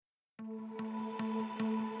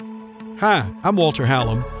Hi, I'm Walter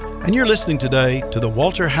Hallam, and you're listening today to the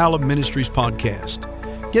Walter Hallam Ministries podcast.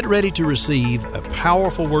 Get ready to receive a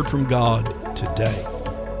powerful word from God today.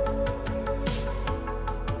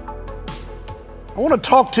 I want to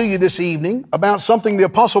talk to you this evening about something the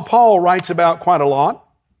Apostle Paul writes about quite a lot,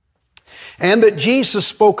 and that Jesus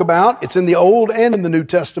spoke about. It's in the Old and in the New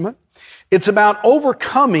Testament. It's about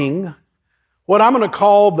overcoming what I'm going to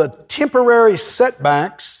call the temporary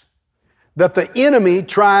setbacks that the enemy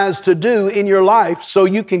tries to do in your life so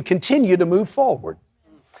you can continue to move forward.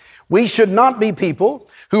 We should not be people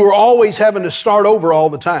who are always having to start over all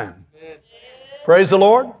the time. Praise the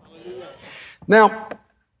Lord. Now,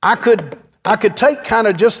 I could take kind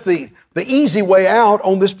of just the easy way out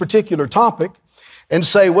on this particular topic and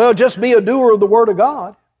say, well, just be a doer of the Word of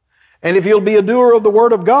God. And if you'll be a doer of the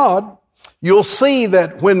Word of God, you'll see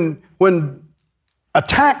that when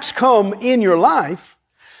attacks come in your life,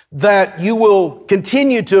 that you will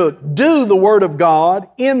continue to do the Word of God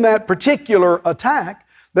in that particular attack,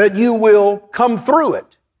 that you will come through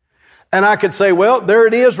it. And I could say, well, there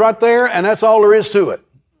it is right there, and that's all there is to it.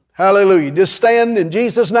 Hallelujah. Just stand in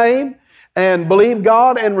Jesus' name and believe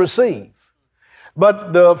God and receive.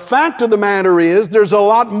 But the fact of the matter is, there's a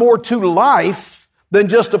lot more to life than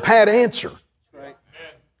just a pat answer. Right.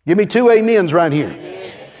 Give me 2 amens right here.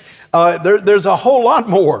 There's a whole lot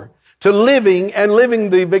more to living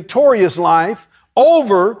the victorious life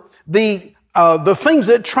over the things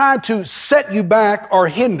that try to set you back or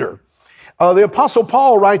hinder. The Apostle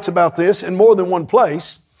Paul writes about this in more than one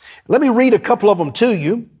place. Let me read a couple of them to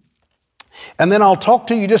you, and then I'll talk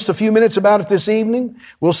to you just a few minutes about it this evening.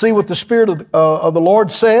 We'll see what the Spirit of the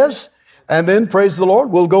Lord says, and then, praise the Lord,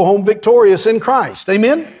 we'll go home victorious in Christ.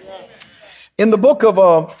 Amen? In the book of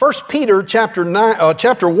 1 Peter chapter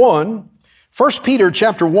 1, 1 Peter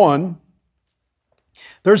chapter 1,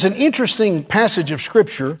 there's an interesting passage of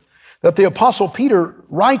Scripture that the Apostle Peter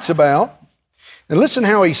writes about. And listen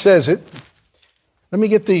how he says it. Let me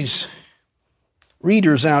get these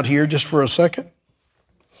readers out here just for a second.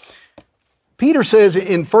 Peter says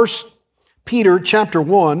in 1 Peter chapter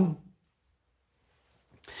 1,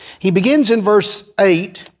 he begins in verse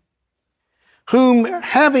 8, whom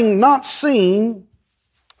having not seen,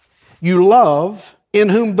 you love, in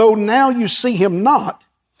whom though now you see him not,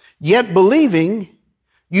 yet believing,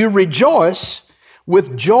 you rejoice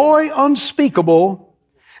with joy unspeakable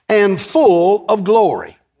and full of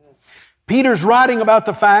glory. Peter's writing about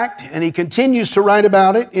the fact, and he continues to write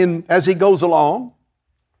about it as he goes along,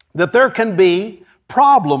 that there can be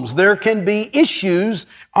problems, there can be issues.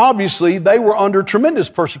 Obviously, they were under tremendous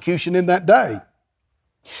persecution in that day.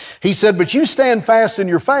 He said, but you stand fast in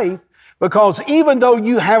your faith, because even though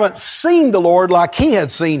you haven't seen the Lord like he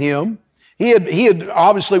had seen him, he had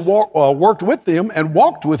obviously worked with him and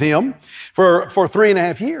walked with him for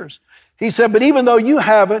 3.5 years. He said, but even though you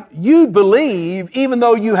haven't, you believe even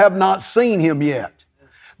though you have not seen him yet.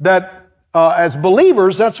 That as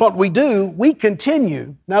believers, that's what we do. We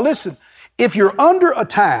continue. Now listen, if you're under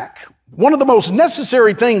attack, one of the most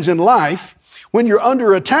necessary things in life when you're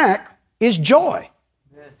under attack is joy.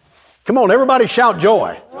 Come on, everybody shout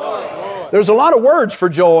joy. Joy. There's a lot of words for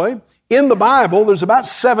joy. In the Bible, there's about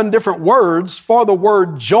 7 different words for the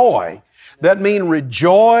word joy that mean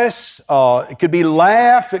rejoice. It could be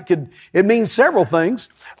laugh. It means several things.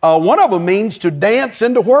 One of them means to dance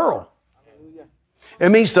and to whirl. It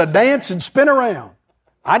means to dance and spin around.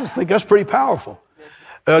 I just think that's pretty powerful.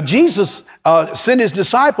 Jesus sent his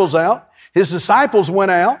disciples out. His disciples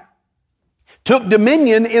went out, took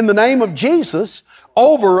dominion in the name of Jesus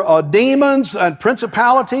over demons and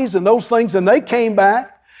principalities and those things, and they came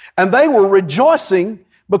back and they were rejoicing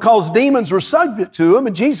because demons were subject to them.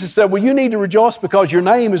 And Jesus said, well, you need to rejoice because your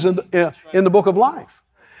name is in the book of life.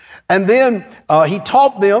 And then he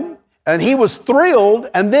taught them, and he was thrilled,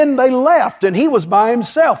 and then they left, and he was by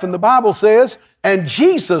himself. And the Bible says, and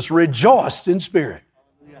Jesus rejoiced in spirit.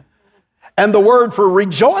 And the word for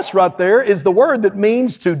rejoice right there is the word that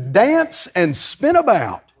means to dance and spin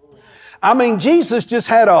about. I mean, Jesus just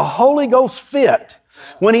had a Holy Ghost fit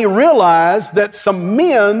when he realized that some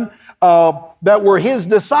men that were his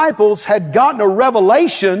disciples had gotten a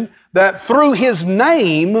revelation that through his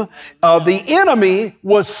name, the enemy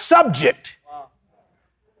was subject.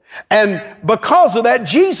 And because of that,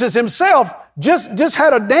 Jesus himself just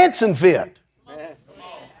had a dancing fit.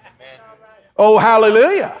 Oh,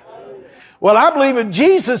 hallelujah. Well, I believe if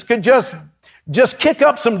Jesus could just kick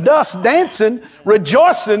up some dust dancing,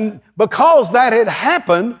 rejoicing because that had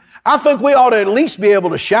happened, I think we ought to at least be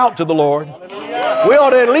able to shout to the Lord. We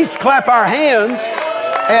ought to at least clap our hands.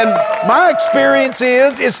 And my experience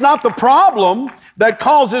is it's not the problem that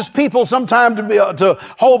causes people sometimes to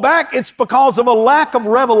hold back, it's because of a lack of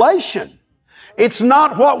revelation. It's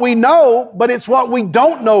not what we know, but it's what we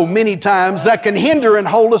don't know many times that can hinder and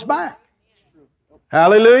hold us back.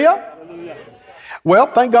 Hallelujah. Well,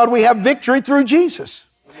 thank God we have victory through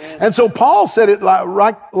Jesus. And so Paul said it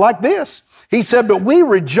like this. He said, but we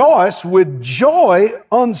rejoice with joy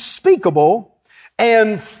unspeakable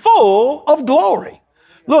and full of glory.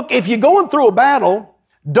 Look, if you're going through a battle,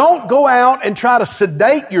 don't go out and try to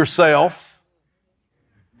sedate yourself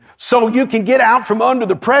so you can get out from under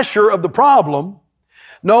the pressure of the problem.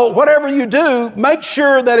 No, whatever you do, make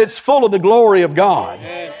sure that it's full of the glory of God.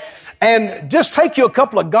 And just take you a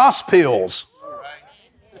couple of gospel pills.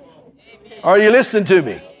 Are you listening to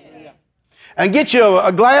me? And get you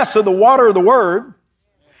a glass of the water of the Word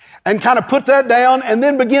and kind of put that down and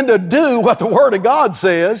then begin to do what the Word of God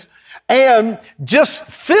says and just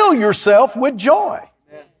fill yourself with joy.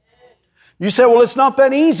 You say, well, it's not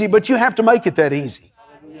that easy, but you have to make it that easy.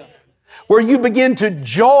 Where you begin to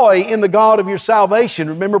joy in the God of your salvation.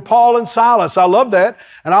 Remember Paul and Silas. I love that.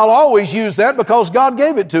 And I'll always use that because God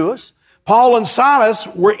gave it to us. Paul and Silas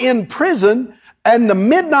were in prison in the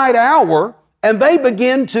midnight hour, and they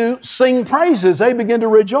begin to sing praises. They begin to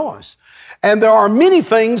rejoice. And there are many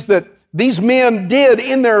things that these men did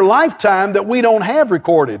in their lifetime that we don't have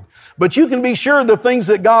recorded. But you can be sure the things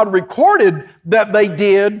that God recorded that they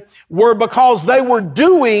did were because they were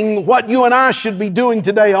doing what you and I should be doing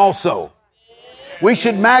today also. We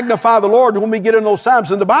should magnify the Lord when we get in those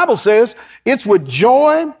times. And the Bible says it's with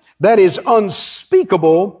joy that is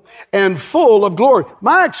unspeakable and full of glory.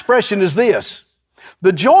 My expression is this.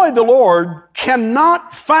 The joy of the Lord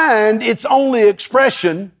cannot find its only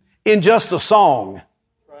expression in just a song.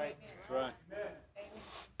 That's right.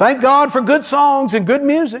 Thank God for good songs and good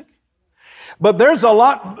music. But there's a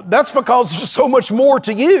lot, that's because there's so much more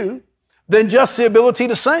to you than just the ability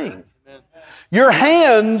to sing. Your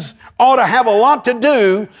hands ought to have a lot to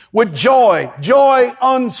do with joy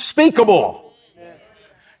unspeakable.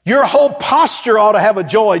 Your whole posture ought to have a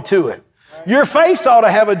joy to it. Your face ought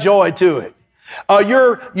to have a joy to it.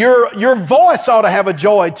 Your voice ought to have a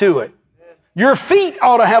joy to it. Your feet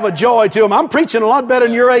ought to have a joy to them. I'm preaching a lot better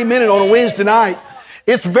than your amen on a Wednesday night.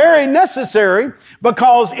 It's very necessary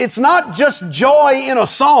because it's not just joy in a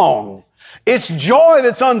song. It's joy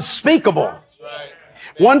that's unspeakable.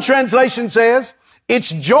 One translation says,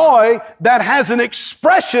 it's joy that has an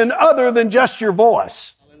expression other than just your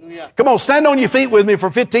voice. Come on, stand on your feet with me for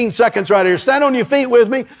 15 seconds right here. Stand on your feet with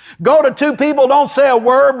me. Go to two people, don't say a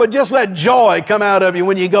word, but just let joy come out of you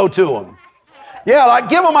when you go to them. Yeah, like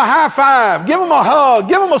give them a high five, give them a hug,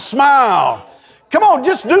 give them a smile. Come on,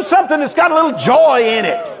 just do something that's got a little joy in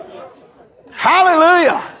it.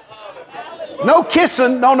 Hallelujah. No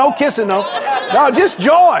kissing, no kissing, no. No, just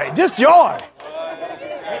joy, just joy.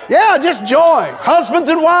 Yeah, just joy. Husbands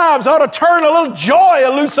and wives ought to turn a little joy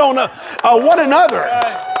loose on one another.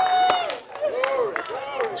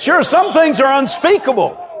 Sure, some things are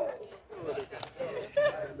unspeakable.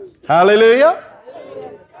 Hallelujah.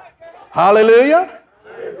 Hallelujah.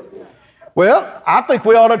 Well, I think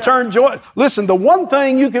we ought to turn joy. Listen, the one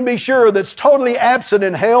thing you can be sure that's totally absent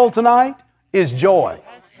in hell tonight is joy.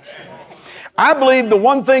 I believe the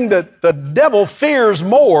one thing that the devil fears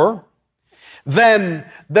more than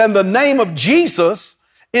the name of Jesus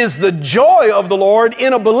is the joy of the Lord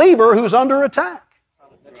in a believer who's under attack.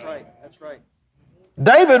 That's right. That's right.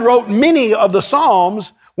 David wrote many of the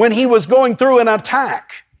Psalms when he was going through an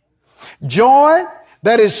attack. Joy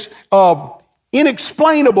that is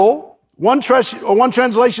inexplainable. One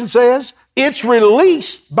translation says it's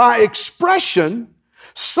released by expression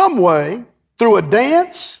some way through a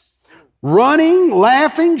dance, running,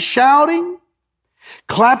 laughing, shouting,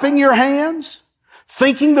 clapping your hands,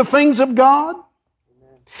 thinking the things of God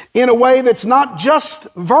in a way that's not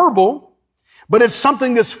just verbal, but it's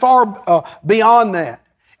something that's far beyond that.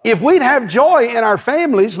 If we'd have joy in our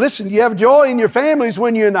families, listen, you have joy in your families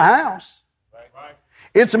when you're in the house.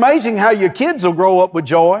 It's amazing how your kids will grow up with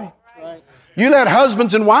joy. You let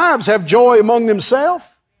husbands and wives have joy among themselves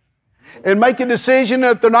and make a decision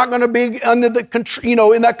that they're not going to be under the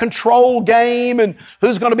in that control game and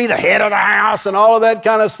who's going to be the head of the house and all of that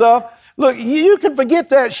kind of stuff. Look, you can forget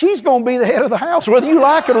that. She's going to be the head of the house whether you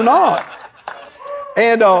like it or not.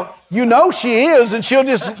 And you know she is, and she'll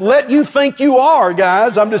just let you think you are,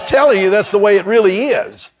 guys. I'm just telling you that's the way it really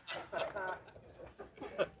is.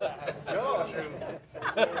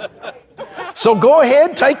 So go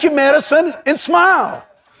ahead, take your medicine and smile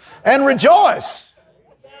and rejoice.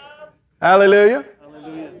 Hallelujah.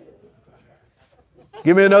 Hallelujah.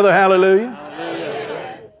 Give me another hallelujah.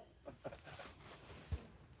 Hallelujah.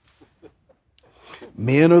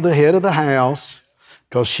 Men are the head of the house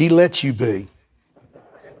because she lets you be.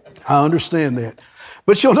 I understand that.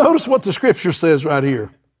 But you'll notice what the scripture says right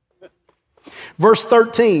here. Verse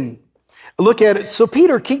 13. Look at it. So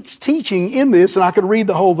Peter keeps teaching in this, and I could read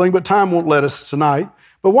the whole thing, but time won't let us tonight.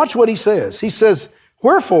 But watch what he says. He says,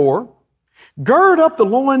 wherefore, gird up the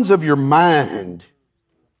loins of your mind.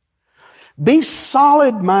 Be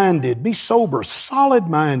solid-minded. Be sober,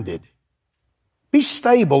 solid-minded. Be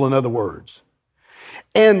stable, in other words.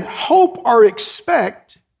 And hope or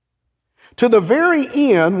expect to the very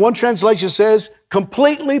end, one translation says,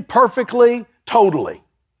 completely, perfectly, totally.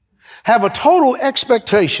 Have a total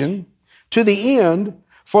expectation to the end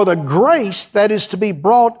for the grace that is to be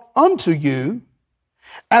brought unto you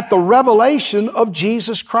at the revelation of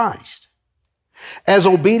Jesus Christ. As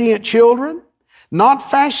obedient children, not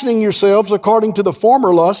fashioning yourselves according to the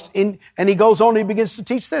former lust. And he goes on, he begins to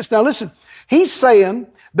teach this. Now listen, he's saying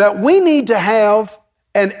that we need to have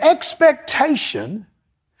an expectation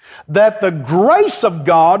that the grace of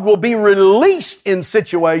God will be released in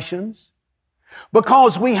situations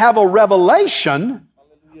because we have a revelation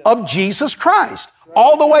of Jesus Christ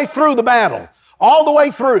all the way through the battle, all the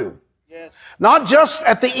way through. Yes. Not just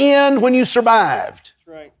at the end when you survived. That's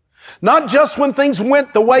right. Not just when things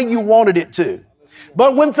went the way you wanted it to,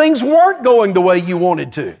 but when things weren't going the way you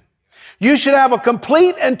wanted to. You should have a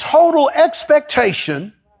complete and total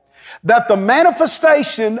expectation that the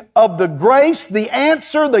manifestation of the grace, the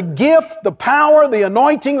answer, the gift, the power, the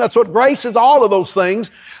anointing, that's what grace is, all of those things,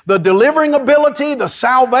 the delivering ability, the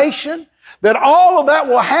salvation, that all of that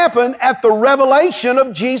will happen at the revelation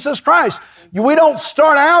of Jesus Christ. We don't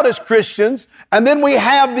start out as Christians and then we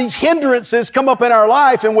have these hindrances come up in our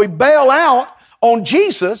life and we bail out on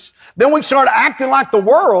Jesus. Then we start acting like the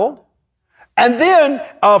world. And then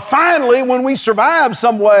finally, when we survive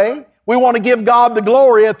some way, we want to give God the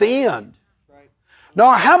glory at the end.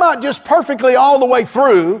 Now, how about just perfectly all the way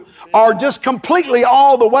through or just completely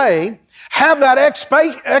all the way? Have that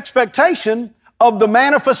expectation of the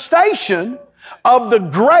manifestation of the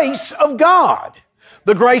grace of God.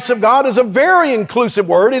 The grace of God is a very inclusive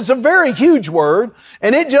word. It's a very huge word.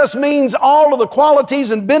 And it just means all of the qualities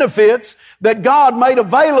and benefits that God made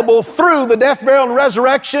available through the death, burial, and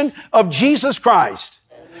resurrection of Jesus Christ.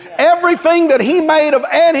 Everything that He made of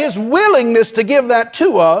and His willingness to give that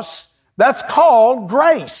to us, that's called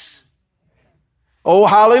grace. Oh,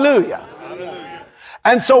 hallelujah. Hallelujah.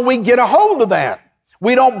 And so we get a hold of that.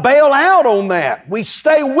 We don't bail out on that. We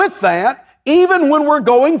stay with that even when we're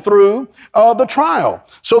going through the trial.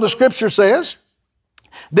 So the scripture says,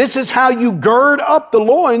 this is how you gird up the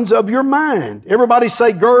loins of your mind. Everybody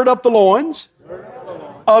say, gird up the loins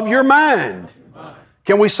of your mind.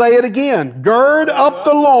 Can we say it again? Gird up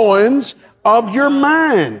the loins of your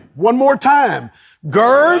mind. One more time.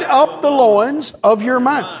 Gird up the loins of your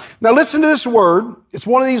mind. Now listen to this word. It's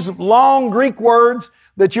one of these long Greek words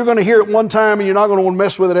that you're going to hear at one time and you're not going to want to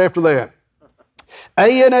mess with it after that.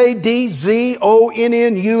 A-N-A-D-Z-O-N-N-U-M-I.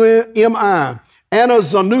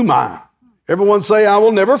 Anazonumai. Everyone say, I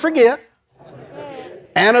will never forget.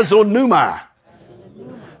 Anazonumai.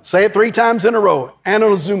 Say it 3 times in a row.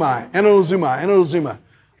 Anazumai, anazumai, anazumai.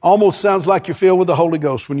 Almost sounds like you're filled with the Holy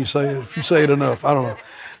Ghost when you say it, if you say it enough. I don't know.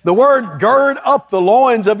 The word gird up the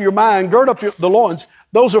loins of your mind, gird up the loins,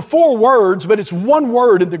 those are 4 words, but it's one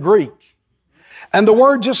word in the Greek. And the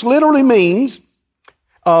word just literally means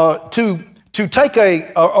to take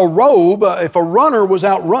a robe. If a runner was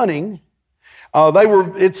out running,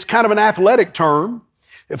 it's kind of an athletic term.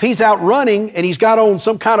 If he's out running and he's got on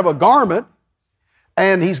some kind of a garment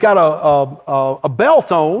and he's got a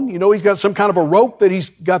belt on, he's got some kind of a rope that he's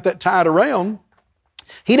got that tied around,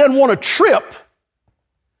 he doesn't want to trip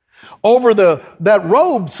over that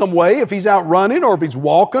robe some way if he's out running or if he's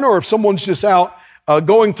walking or if someone's just out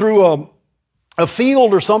going through a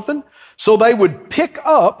field or something. So they would pick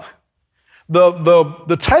up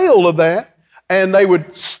the tail of that and they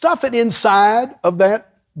would stuff it inside of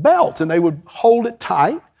that belt and they would hold it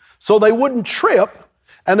tight so they wouldn't trip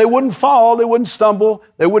and they wouldn't fall, they wouldn't stumble,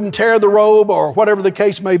 they wouldn't tear the robe or whatever the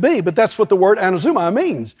case may be. But that's what the word anazumai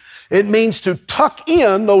means. It means to tuck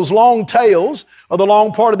in those long tails or the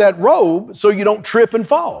long part of that robe so you don't trip and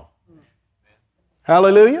fall.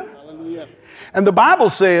 Hallelujah. Hallelujah. And the Bible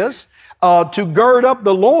says to gird up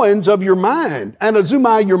the loins of your mind,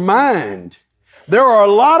 anazumai, your mind. There are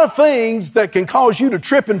a lot of things that can cause you to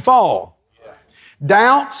trip and fall.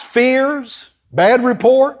 Doubts, fears, bad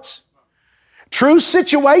reports, true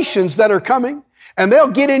situations that are coming. And they'll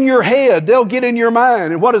get in your head. They'll get in your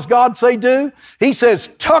mind. And what does God say do? He says,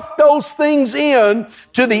 tuck those things in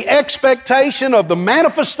to the expectation of the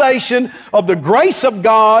manifestation of the grace of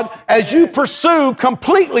God as you pursue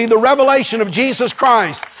completely the revelation of Jesus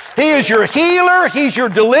Christ. He is your healer. He's your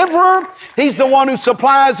deliverer. He's the one who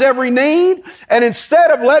supplies every need. And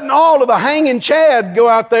instead of letting all of the hanging chad go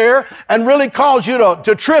out there and really cause you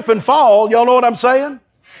to trip and fall, y'all know what I'm saying?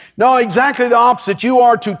 No, exactly the opposite. You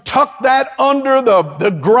are to tuck that under the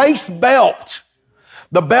grace belt,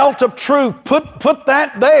 the belt of truth. Put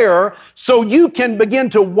that there so you can begin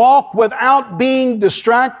to walk without being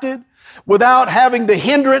distracted, without having the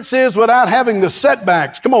hindrances, without having the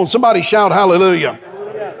setbacks. Come on, somebody shout hallelujah.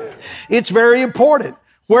 It's very important.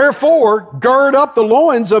 Wherefore, gird up the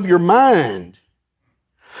loins of your mind.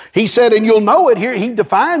 He said, and you'll know it here. He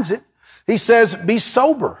defines it. He says, be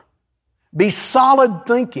sober. Be solid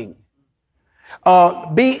thinking.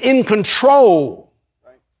 Be in control.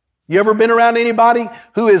 You ever been around anybody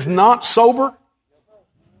who is not sober?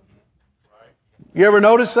 You ever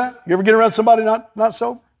notice that? You ever get around somebody not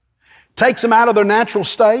sober? Takes them out of their natural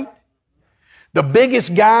state. The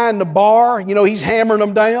biggest guy in the bar, he's hammering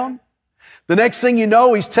them down. The next thing you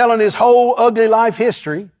know, he's telling his whole ugly life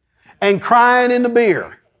history and crying in the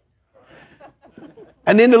beer.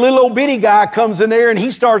 And then the little old bitty guy comes in there and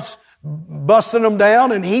he starts busting them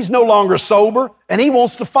down, and he's no longer sober, and he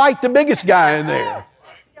wants to fight the biggest guy in there.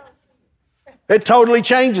 It totally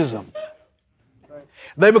changes them.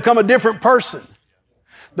 They become a different person.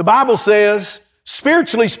 The Bible says,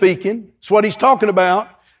 spiritually speaking, it's what he's talking about,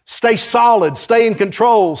 stay solid, stay in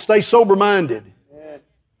control, stay sober-minded.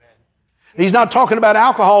 He's not talking about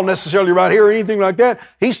alcohol necessarily right here or anything like that.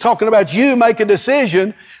 He's talking about you make a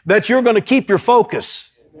decision that you're going to keep your focus.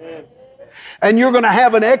 And you're going to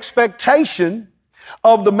have an expectation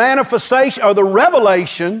of the manifestation or the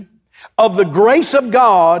revelation of the grace of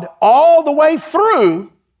God all the way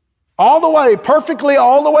through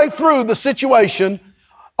the situation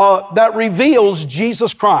that reveals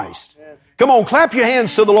Jesus Christ. Come on, clap your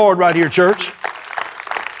hands to the Lord right here, church.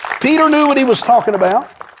 Peter knew what he was talking about.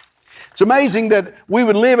 It's amazing that we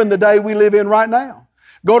would live in the day we live in right now.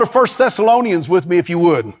 Go to 1 Thessalonians with me if you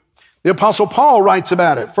would. The Apostle Paul writes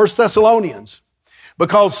about it, 1 Thessalonians,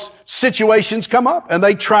 because situations come up and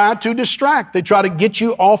they try to distract. They try to get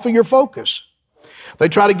you off of your focus. They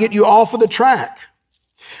try to get you off of the track.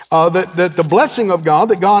 The blessing of God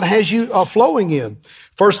that God has you flowing in.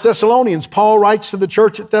 1 Thessalonians, Paul writes to the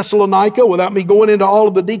church at Thessalonica without me going into all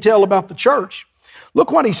of the detail about the church.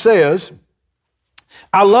 Look what he says.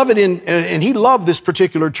 I love it and he loved this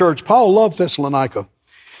particular church. Paul loved Thessalonica.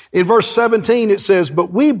 In verse 17, it says,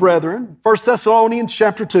 but we, brethren, 1 Thessalonians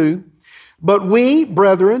chapter 2, but we,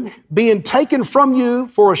 brethren, being taken from you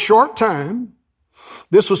for a short time,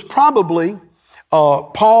 this was probably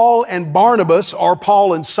Paul and Barnabas or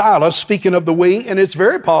Paul and Silas, speaking of the we, and it's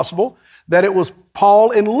very possible that it was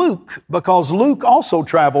Paul and Luke, because Luke also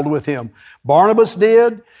traveled with him. Barnabas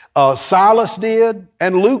did, Silas did,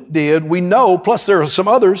 and Luke did. We know, plus there are some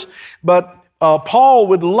others, but Paul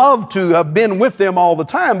would love to have been with them all the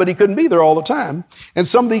time, but he couldn't be there all the time. And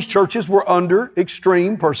some of these churches were under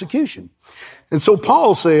extreme persecution. And so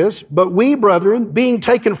Paul says, but we, brethren, being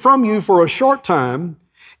taken from you for a short time,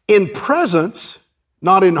 in presence,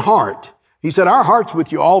 not in heart. He said, our heart's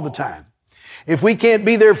with you all the time. If we can't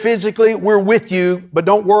be there physically, we're with you, but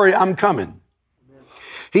don't worry, I'm coming.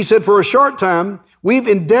 He said, for a short time, we've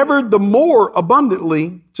endeavored the more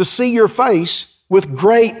abundantly to see your face with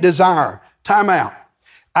great desire. Time out.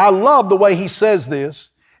 I love the way he says this.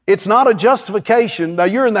 It's not a justification. Now,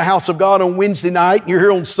 you're in the house of God on Wednesday night, and you're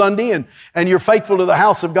here on Sunday, and you're faithful to the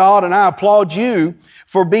house of God, and I applaud you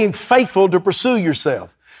for being faithful to pursue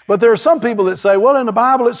yourself. But there are some people that say, well, in the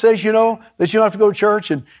Bible it says, that you don't have to go to church,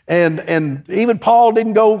 and even Paul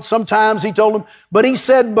didn't go sometimes, he told them. But he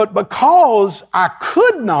said, but because I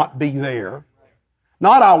could not be there,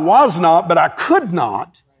 not I was not, but I could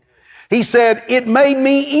not, he said, it made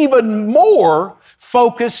me even more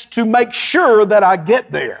focused to make sure that I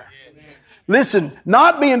get there. Listen,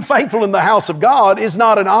 not being faithful in the house of God is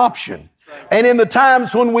not an option. And in the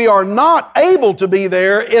times when we are not able to be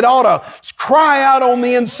there, it ought to cry out on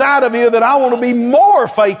the inside of you that I want to be more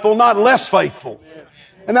faithful, not less faithful.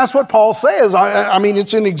 And that's what Paul says. I mean,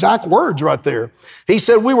 it's in exact words right there. He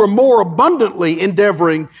said, we were more abundantly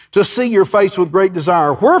endeavoring to see your face with great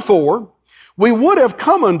desire. Wherefore, we would have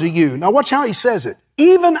come unto you. Now watch how he says it.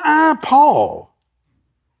 Even I, Paul,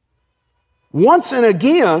 once and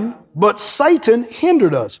again, but Satan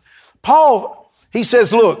hindered us. Paul, he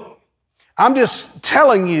says, look, I'm just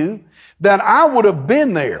telling you that I would have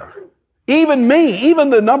been there Even me, even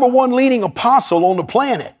the number one leading apostle on the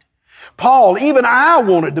planet, Paul, even I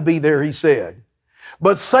wanted to be there, he said.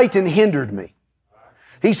 But Satan hindered me.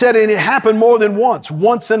 He said, and it happened more than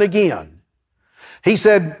once and again. He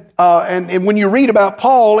said, and when you read about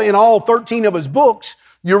Paul in all 13 of his books,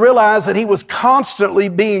 you realize that he was constantly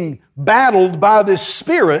being battled by this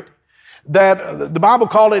spirit that the Bible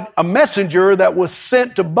called it a messenger that was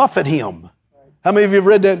sent to buffet him. How many of you have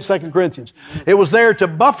read that in 2 Corinthians? It was there to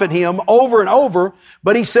buffet him over and over,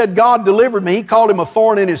 but he said, God delivered me. He called him a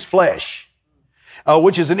thorn in his flesh,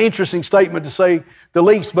 which is an interesting statement to say the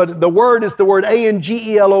least, but the word is the word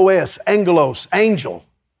angelos, angelos, angel.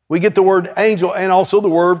 We get the word angel and also the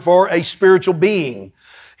word for a spiritual being.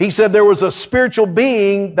 He said there was a spiritual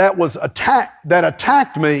being that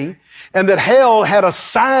attacked me and that hell had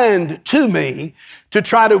assigned to me to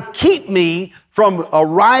try to keep me from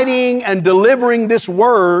writing and delivering this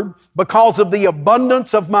word because of the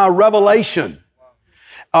abundance of my revelation.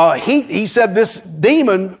 He said this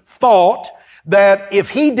demon thought that if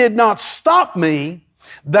he did not stop me,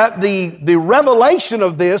 that the revelation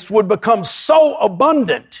of this would become so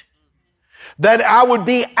abundant that I would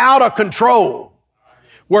be out of control,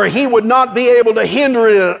 where he would not be able to hinder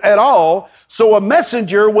it at all. So a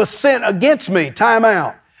messenger was sent against me. Time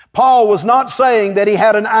out. Paul was not saying that he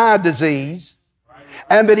had an eye disease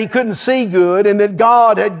and that he couldn't see good and that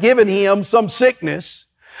God had given him some sickness,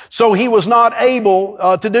 so he was not able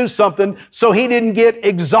to do something, so he didn't get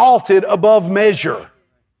exalted above measure.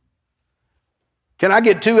 Can I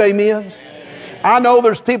get 2 amens? I know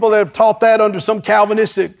there's people that have taught that under some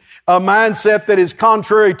Calvinistic mindset that is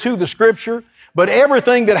contrary to the Scripture, but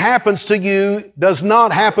everything that happens to you does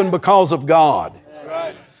not happen because of God.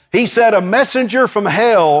 He said a messenger from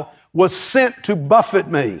hell was sent to buffet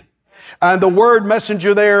me. And the word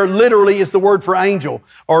messenger there literally is the word for angel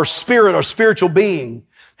or spirit or spiritual being.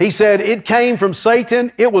 He said it came from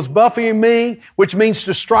Satan. It was buffeting me, which means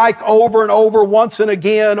to strike over and over, once and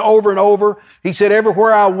again, over and over. He said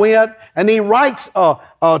everywhere I went. And he writes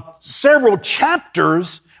several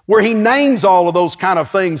chapters where he names all of those kind of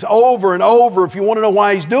things over and over. If you want to know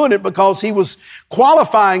why he's doing it, because he was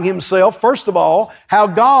qualifying himself, first of all, how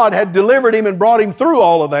God had delivered him and brought him through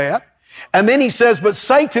all of that. And then he says, but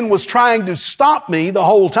Satan was trying to stop me the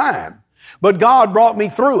whole time, but God brought me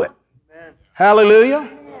through it. Amen. Hallelujah.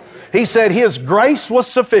 He said his grace was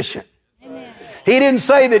sufficient. Amen. He didn't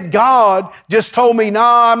say that God just told me,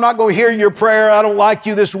 I'm not going to hear your prayer. I don't like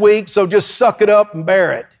you this week, so just suck it up and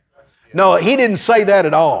bear it. No, he didn't say that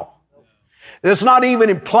at all. It's not even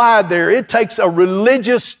implied there. It takes a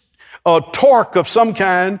religious torque of some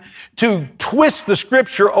kind to twist the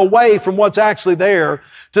Scripture away from what's actually there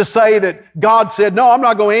to say that God said, no, I'm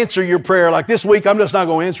not going to answer your prayer. Like this week, I'm just not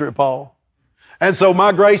going to answer it, Paul. And so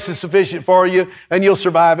my grace is sufficient for you and you'll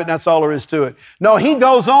survive it, and that's all there is to it. No, he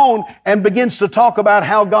goes on and begins to talk about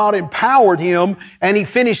how God empowered him and he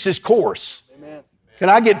finished his course. Amen. Can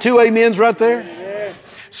I get 2 amens right there? Amen.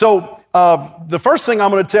 So the first thing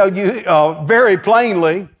I'm going to tell you very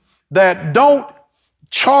plainly, that don't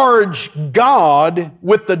charge God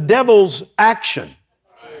with the devil's action.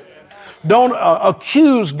 Don't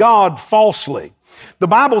accuse God falsely. The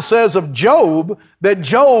Bible says of Job that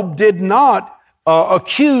Job did not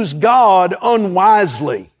accuse God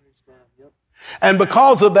unwisely. And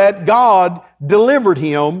because of that, God delivered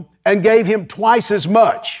him and gave him twice as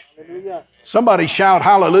much. Somebody shout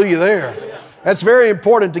hallelujah there. That's very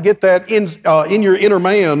important to get that in your inner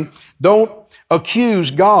man. Don't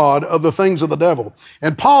accuse God of the things of the devil.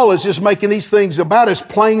 And Paul is just making these things about as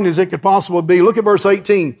plain as it could possibly be. Look at verse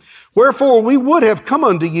 18. Wherefore we would have come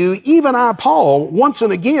unto you, even I, Paul, once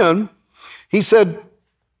and again. He said,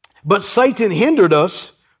 but Satan hindered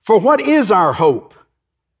us. For what is our hope?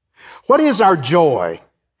 What is our joy?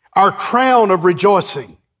 Our crown of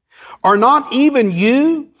rejoicing? Are not even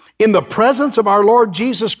you in the presence of our Lord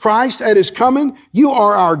Jesus Christ at his coming? You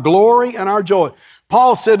are our glory and our joy.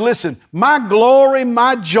 Paul said, listen, my glory,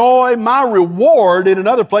 my joy, my reward, in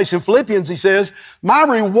another place in Philippians, he says, my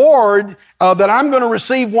reward that I'm going to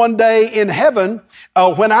receive one day in heaven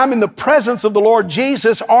when I'm in the presence of the Lord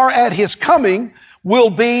Jesus or at his coming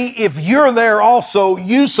will be, if you're there also,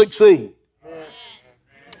 you succeed.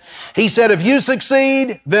 He said, if you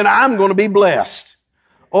succeed, then I'm going to be blessed.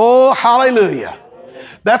 Oh, hallelujah.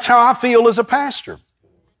 That's how I feel as a pastor.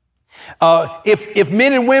 If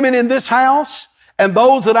men and women in this house and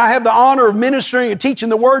those that I have the honor of ministering and teaching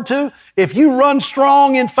the word to, if you run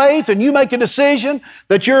strong in faith and you make a decision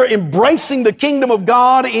that you're embracing the kingdom of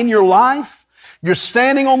God in your life, you're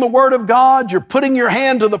standing on the word of God, you're putting your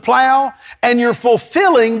hand to the plow, and you're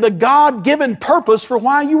fulfilling the God-given purpose for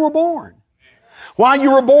why you were born. while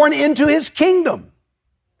you were born into His kingdom.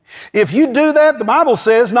 If you do that, the Bible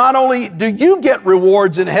says, not only do you get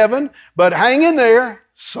rewards in heaven, but hang in there,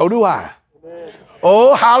 so do I.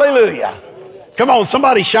 Oh, hallelujah. Come on,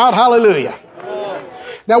 somebody shout hallelujah.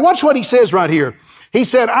 Now watch what he says right here. He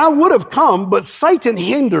said, I would have come, but Satan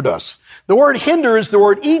hindered us. The word hinder is the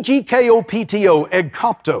word E-G-K-O-P-T-O,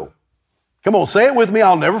 egkopto. Come on, say it with me,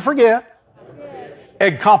 I'll never forget.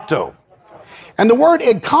 Egkopto. And the word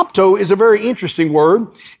egkopto is a very interesting word.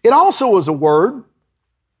 It also is a word,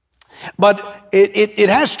 but it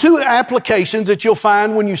has two applications that you'll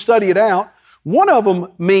find when you study it out. One of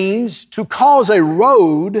them means to cause a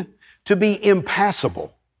road to be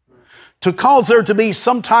impassable, to cause there to be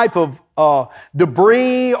some type of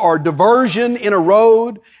debris or diversion in a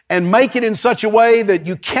road and make it in such a way that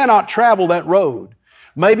you cannot travel that road.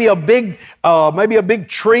 Maybe a big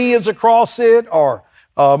tree is across it, or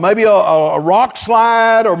maybe a rock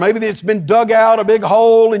slide, or maybe it's been dug out a big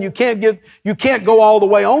hole and you can't go all the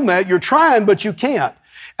way on that. You're trying, but you can't.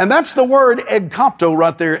 And that's the word egkopto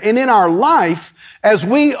right there. And in our life, as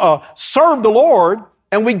we serve the Lord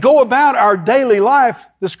and we go about our daily life,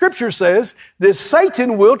 the Scripture says that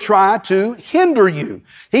Satan will try to hinder you.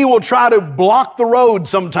 He will try to block the road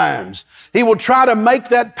sometimes. He will try to make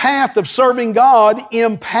that path of serving God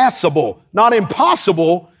impassable. Not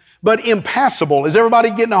impossible, but impassable. Is everybody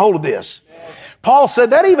getting a hold of this? Paul said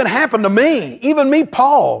that even happened to me. Even me,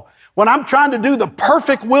 Paul, when I'm trying to do the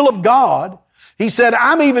perfect will of God, he said,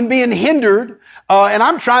 I'm even being hindered, and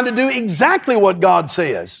I'm trying to do exactly what God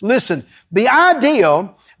says. Listen, the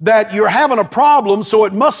idea that you're having a problem, so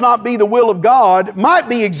it must not be the will of God, might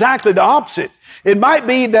be exactly the opposite. It might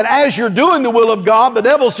be that as you're doing the will of God, the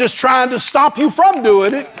devil's just trying to stop you from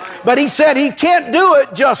doing it. But he said he can't do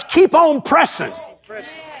it, just keep on pressing.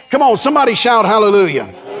 Come on, somebody shout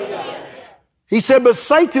hallelujah. He said, but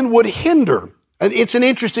Satan would hinder. And it's an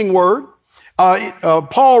interesting word.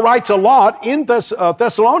 Paul writes a lot in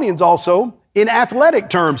Thessalonians also in athletic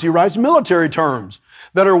terms. He writes military terms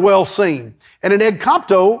that are well seen. And an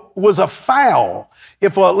egkopto was a foul.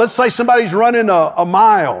 If let's say somebody's running a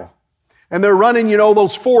mile and they're running,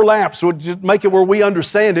 those 4 laps, would just make it where we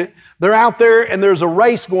understand it. They're out there and there's a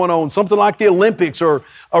race going on, something like the Olympics or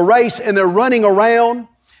a race, and they're running around.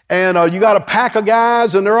 And you got a pack of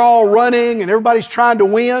guys and they're all running and everybody's trying to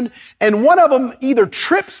win. And one of them either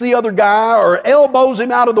trips the other guy or elbows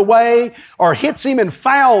him out of the way or hits him and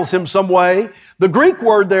fouls him some way. The Greek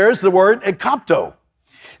word there is the word egkopto.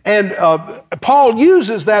 And Paul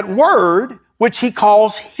uses that word, which he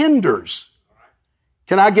calls hinders.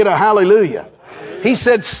 Can I get a hallelujah? He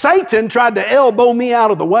said, Satan tried to elbow me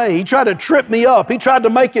out of the way. He tried to trip me up. He tried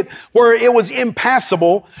to make it where it was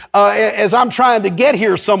impassable as I'm trying to get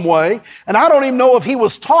here some way. And I don't even know if he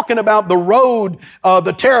was talking about the road,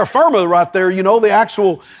 the terra firma right there, the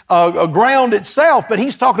actual ground itself. But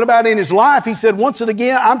he's talking about in his life. He said, once and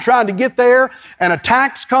again, I'm trying to get there and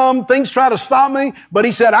attacks come, things try to stop me. But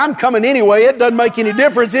he said, I'm coming anyway. It doesn't make any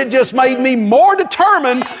difference. It just made me more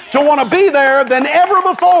determined to want to be there than ever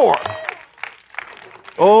before.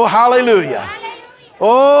 Oh, hallelujah.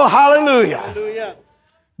 Oh, hallelujah.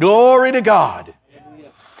 Glory to God.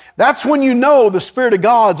 That's when you know the Spirit of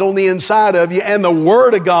God's on the inside of you and the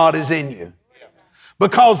Word of God is in you.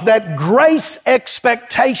 Because that grace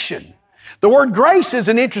expectation, the word grace is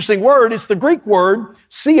an interesting word. It's the Greek word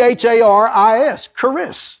C-H-A-R-I-S,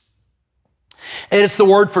 charis. And it's the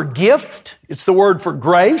word for gift. It's the word for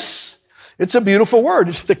grace. It's a beautiful word.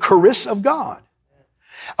 It's the charis of God.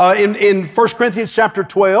 In 1 Corinthians chapter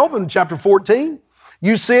 12 and chapter 14,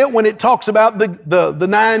 you see it when it talks about the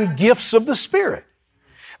 9 gifts of the Spirit.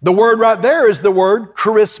 The word right there is the word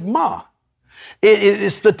charisma.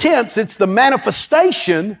 It's the tense, it's the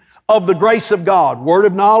manifestation of the grace of God. Word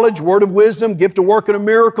of knowledge, word of wisdom, gift of working of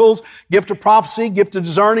miracles, gift of prophecy, gift of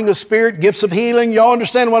discerning of spirit, gifts of healing. Y'all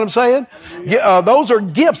understand what I'm saying? Those are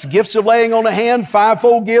gifts. Gifts of laying on the hand,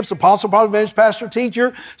 5-fold gifts, apostle, prophet, evangelist, pastor,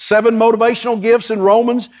 teacher, 7 motivational gifts in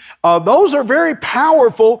Romans. Those are very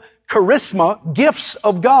powerful charisma, gifts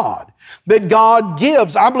of God that God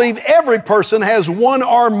gives. I believe every person has one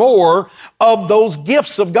or more of those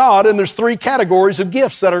gifts of God, and there's 3 categories of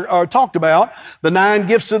gifts that are talked about. The 9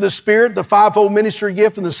 gifts of the Spirit, the 5-fold ministry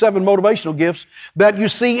gift, and the 7 motivational gifts that you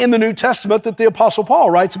see in the New Testament that the Apostle Paul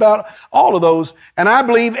writes about all of those. And I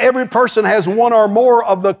believe every person has one or more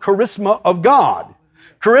of the charisma of God.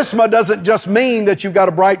 Charisma doesn't just mean that you've got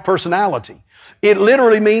a bright personality. It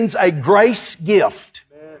literally means a grace gift.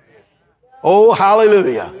 Oh,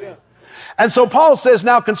 hallelujah. And so Paul says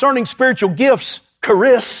now concerning spiritual gifts,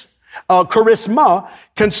 charisma,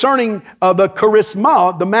 concerning the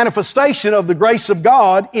charisma, the manifestation of the grace of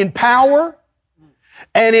God in power,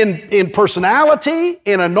 And in personality,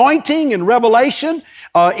 in anointing, in revelation,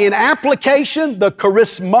 in application, the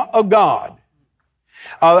charisma of God.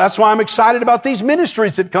 That's why I'm excited about these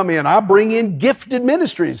ministries that come in. I bring in gifted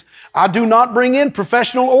ministries. I do not bring in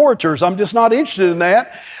professional orators. I'm just not interested in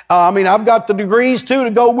that. I've got the degrees too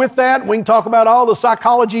to go with that. We can talk about all the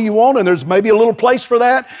psychology you want, and there's maybe a little place for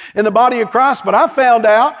that in the body of Christ. But I found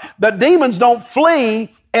out that demons don't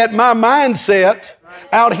flee at my mindset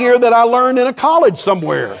out here that I learned in a college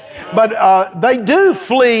somewhere. But they do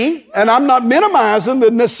flee, and I'm not minimizing the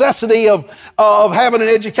necessity of having an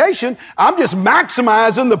education. I'm just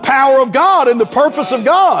maximizing the power of God and the purpose of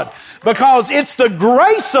God, because it's the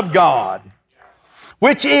grace of God,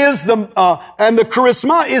 which is and the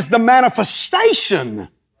charisma is the manifestation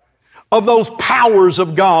of those powers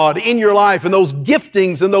of God in your life, and those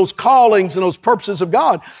giftings and those callings and those purposes of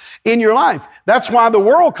God in your life. That's why the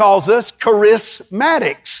world calls us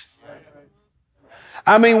charismatics.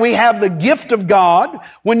 We have the gift of God.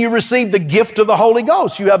 When you receive the gift of the Holy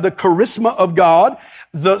Ghost, you have the charisma of God.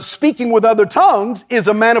 The speaking with other tongues is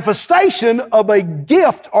a manifestation of a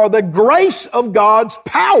gift or the grace of God's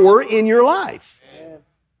power in your life.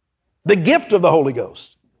 The gift of the Holy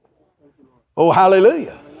Ghost. Oh,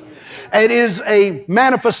 hallelujah. It is a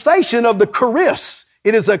manifestation of the charis.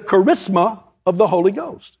 It is a charisma of the Holy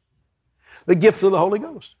Ghost. The gift of the Holy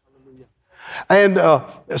Ghost. And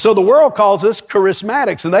so the world calls us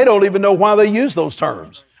charismatics, and they don't even know why they use those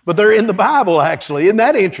terms. But they're in the Bible, actually. Isn't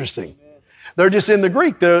that interesting? They're just in the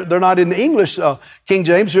Greek. They're not in the English King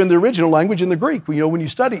James. They're in the original language in the Greek. When you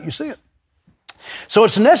study it, you see it. So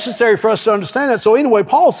it's necessary for us to understand that. So anyway,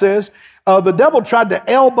 Paul says, the devil tried to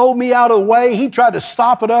elbow me out of the way. He tried to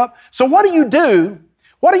stop it up. So what do you do?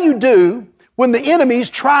 What do you do when the enemy's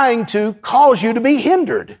trying to cause you to be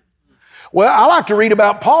hindered? Well, I like to read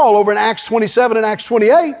about Paul over in Acts 27 and Acts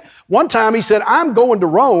 28. One time he said, I'm going to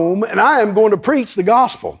Rome and I am going to preach the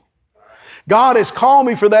gospel. God has called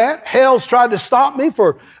me for that. Hell's tried to stop me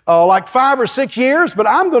for like 5 or 6 years, but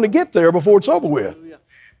I'm going to get there before it's over with.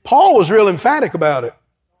 Paul was real emphatic about it.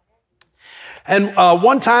 And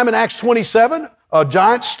one time in Acts 27, a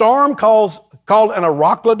giant storm called an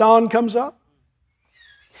Euroclydon comes up.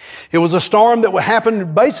 It was a storm that would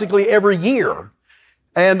happen basically every year.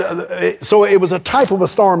 And so it was a type of a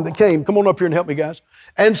storm that came. Come on up here and help me, guys.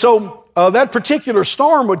 And so that particular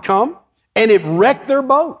storm would come, and it wrecked their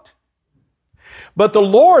boat. But the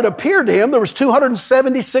Lord appeared to him. There was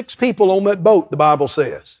 276 people on that boat, the Bible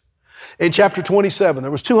says. In chapter 27,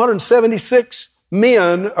 there was 276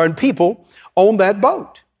 men and people on that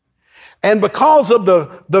boat. And because of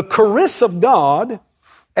the charis of God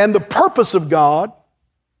and the purpose of God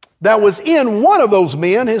that was in one of those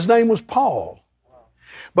men, his name was Paul.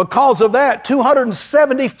 Because of that,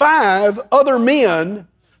 275 other men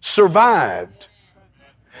survived.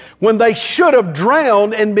 When they should have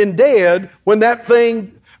drowned and been dead, when that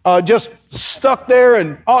thing just stuck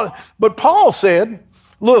there. But Paul said,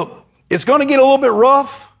 look, it's going to get a little bit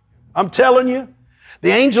rough. I'm telling you.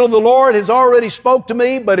 The angel of the Lord has already spoke to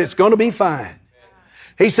me, but it's going to be fine.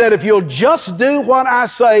 He said, if you'll just do what I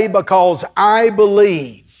say, because I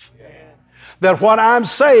believe that what I'm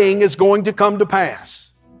saying is going to come to pass.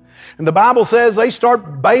 And the Bible says they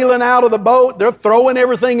start bailing out of the boat. They're throwing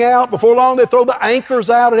everything out. Before long, they throw the anchors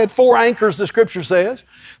out. It had 4 anchors, the Scripture says.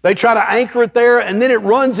 They try to anchor it there, and then it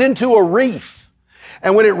runs into a reef.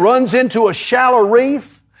 And when it runs into a shallow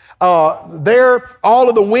reef, there, all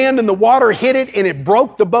of the wind and the water hit it, and it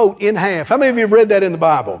broke the boat in half. How many of you have read that in the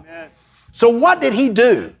Bible? Amen. So what did he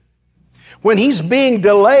do? When he's being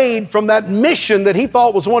delayed from that mission that he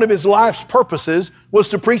thought was one of his life's purposes, was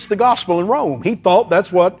to preach the gospel in Rome. He thought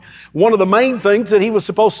that's one of the main things that he was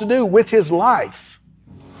supposed to do with his life.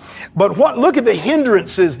 But look at the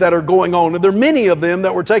hindrances that are going on, and there are many of them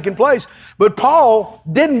that were taking place. But Paul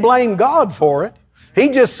didn't blame God for it. He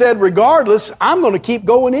just said, regardless, I'm going to keep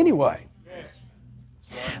going anyway.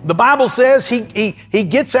 The Bible says he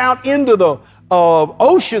gets out into the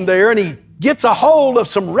ocean there, and he gets a hold of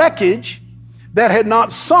some wreckage that had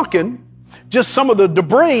not sunken, just some of the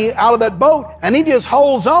debris out of that boat, and he just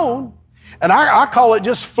holds on, and I call it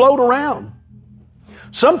just float around.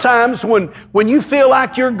 Sometimes when you feel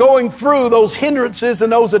like you're going through those hindrances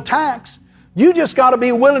and those attacks, you just got to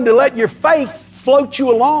be willing to let your faith float you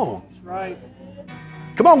along. That's right.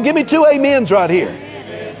 Come on, give me 2 amens right here.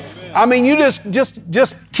 You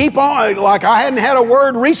just keep on. Like I hadn't had a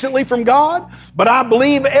word recently from God, but I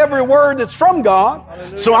believe every word that's from God.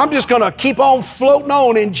 Hallelujah. So I'm just going to keep on floating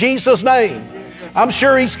on in Jesus' name. I'm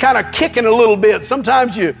sure he's kind of kicking a little bit.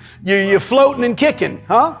 Sometimes you're floating and kicking,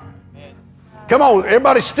 huh? Come on,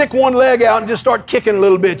 everybody stick one leg out and just start kicking a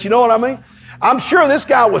little bit. You know what I mean? I'm sure this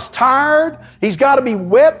guy was tired. He's got to be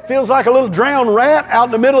wet, feels like a little drowned rat out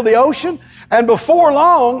in the middle of the ocean. And before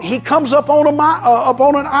long, he comes up on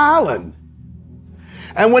an island.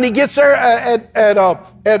 And when he gets there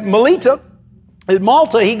at Malta,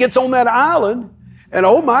 he gets on that island, and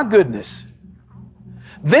oh my goodness.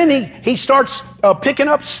 Then he starts picking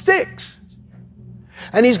up sticks,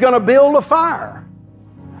 and he's going to build a fire.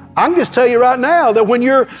 I can just tell you right now that when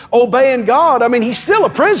you're obeying God, I mean, he's still a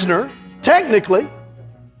prisoner, technically,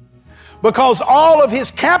 because all of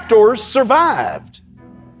his captors survived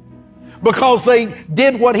because they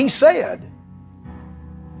did what he said.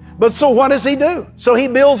 But so what does he do? So he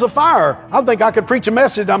builds a fire. I think I could preach a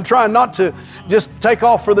message. I'm trying not to just take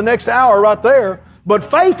off for the next hour right there. But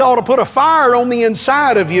faith ought to put a fire on the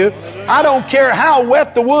inside of you. I don't care how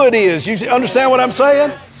wet the wood is. You understand what I'm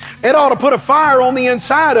saying? It ought to put a fire on the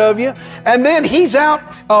inside of you. And then he's out.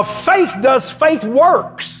 Faith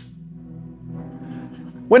works.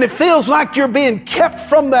 When it feels like you're being kept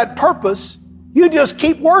from that purpose, you just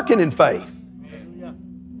keep working in faith.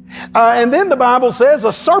 And then the Bible says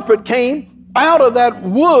a serpent came out of that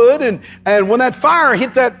wood, and when that fire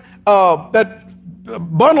hit that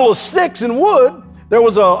bundle of sticks and wood, there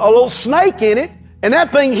was a little snake in it, and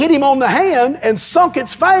that thing hit him on the hand and sunk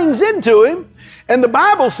its fangs into him. And the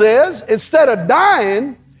Bible says, instead of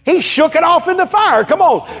dying, he shook it off in the fire. Come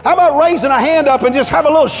on, how about raising a hand up and just have a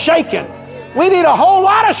little shaking? We need a whole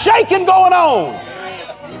lot of shaking going on.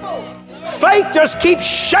 Faith just keeps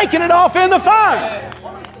shaking it off in the fire.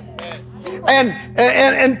 And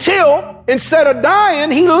until, instead of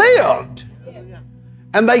dying, he lived.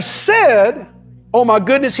 And they said, oh my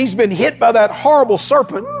goodness, he's been hit by that horrible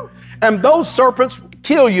serpent. And those serpents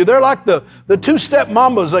kill you. They're like the two-step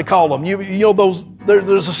mambas, they call them. You know those.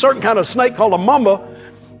 There's a certain kind of snake called a mamba,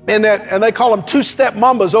 and they call them two-step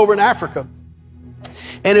mambas over in Africa.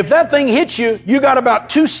 And if that thing hits you, you got about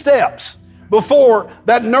 2 steps before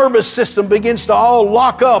that nervous system begins to all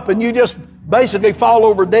lock up, and you just basically fall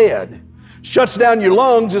over dead. Shuts down your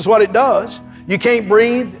lungs is what it does. You can't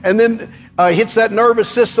breathe, and then hits that nervous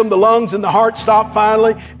system, the lungs and the heart stop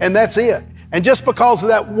finally, and that's it. And just because of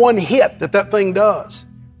that one hit that thing does.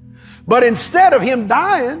 But instead of him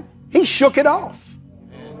dying, he shook it off.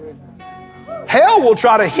 Hell will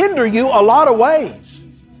try to hinder you a lot of ways.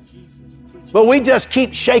 But we just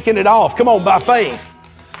keep shaking it off. Come on, by faith.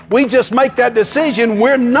 We just make that decision.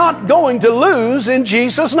 We're not going to lose in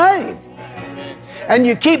Jesus' name. And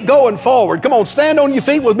you keep going forward. Come on, stand on your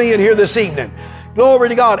feet with me in here this evening. Glory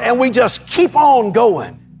to God. And we just keep on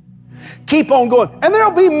going. Keep on going. And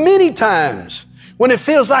there'll be many times when it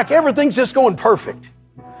feels like everything's just going perfect.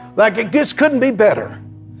 Like it just couldn't be better.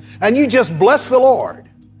 And you just bless the Lord.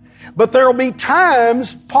 But there'll be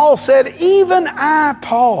times, Paul said, even I,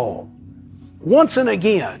 Paul, once and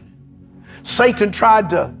again, Satan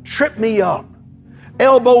tried to trip me up,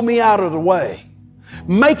 elbow me out of the way,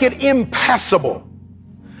 make it impassable,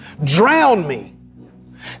 drown me,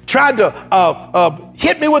 tried to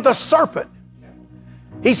hit me with a serpent.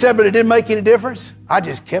 He said, but it didn't make any difference. I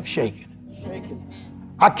just kept shaking.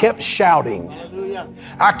 I kept shouting.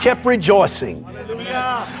 I kept rejoicing.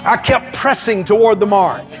 I kept pressing toward the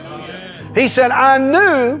mark. He said, I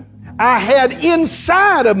knew I had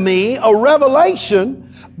inside of me a revelation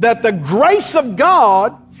that the grace of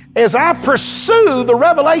God, as I pursue the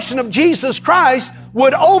revelation of Jesus Christ,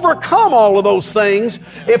 would overcome all of those things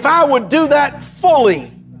if I would do that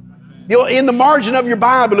fully. You know, in the margin of your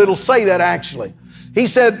Bible, it'll say that actually. He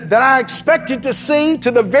said that I expected to see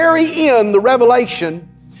to the very end the revelation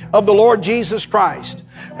of the Lord Jesus Christ.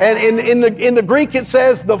 And in the Greek it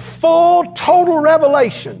says the full total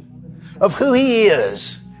revelation of who He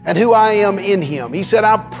is and who I am in Him. He said,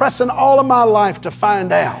 I'm pressing all of my life to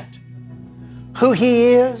find out who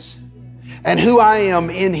He is and who I am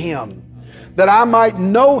in Him, that I might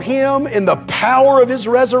know Him in the power of His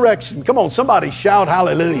resurrection. Come on, somebody shout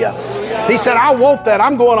hallelujah. He said, I want that.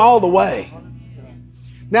 I'm going all the way.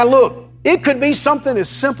 Now look, it could be something as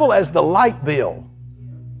simple as the light bill.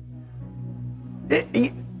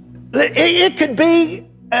 It could be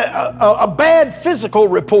a bad physical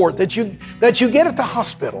report that you get at the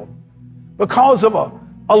hospital because of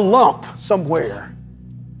a lump somewhere.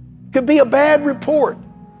 It could be a bad report.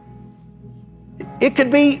 It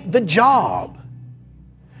could be the job.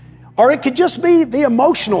 Or it could just be the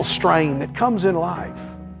emotional strain that comes in life.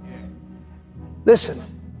 Listen,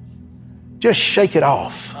 just shake it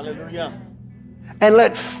off. Hallelujah. And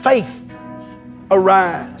let faith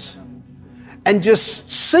arise. And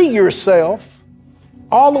just see yourself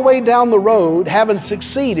all the way down the road having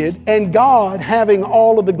succeeded and God having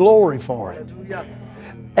all of the glory for it.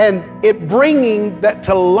 And it bringing that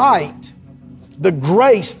to light the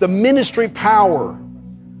grace, the ministry power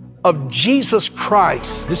of Jesus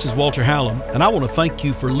Christ. This is Walter Hallam, and I want to thank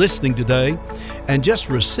you for listening today and just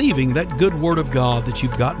receiving that good word of God that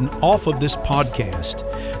you've gotten off of this podcast.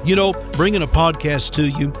 You know, bringing a podcast to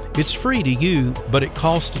you, it's free to you, but it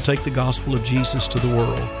costs to take the gospel of Jesus to the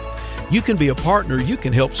world. You can be a partner, you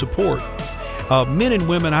can help support. Men and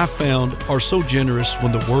women I found are so generous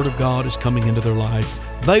when the word of God is coming into their life.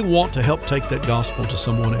 They want to help take that gospel to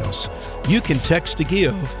someone else. You can text to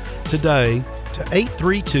give today to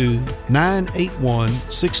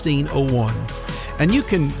 832-981-1601. And you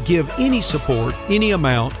can give any support, any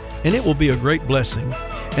amount, and it will be a great blessing.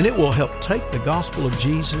 And it will help take the gospel of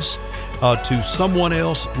Jesus to someone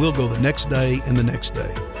else. We'll go the next day and the next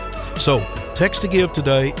day. So text to give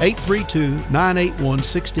today,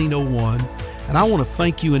 832-981-1601. And I want to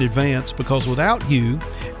thank you in advance, because without you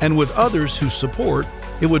and with others who support,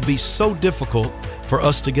 it would be so difficult for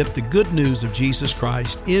us to get the good news of Jesus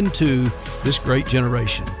Christ into this great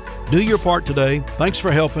generation. Do your part today. Thanks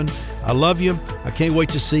for helping. I love you. I can't wait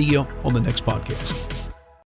to see you on the next podcast.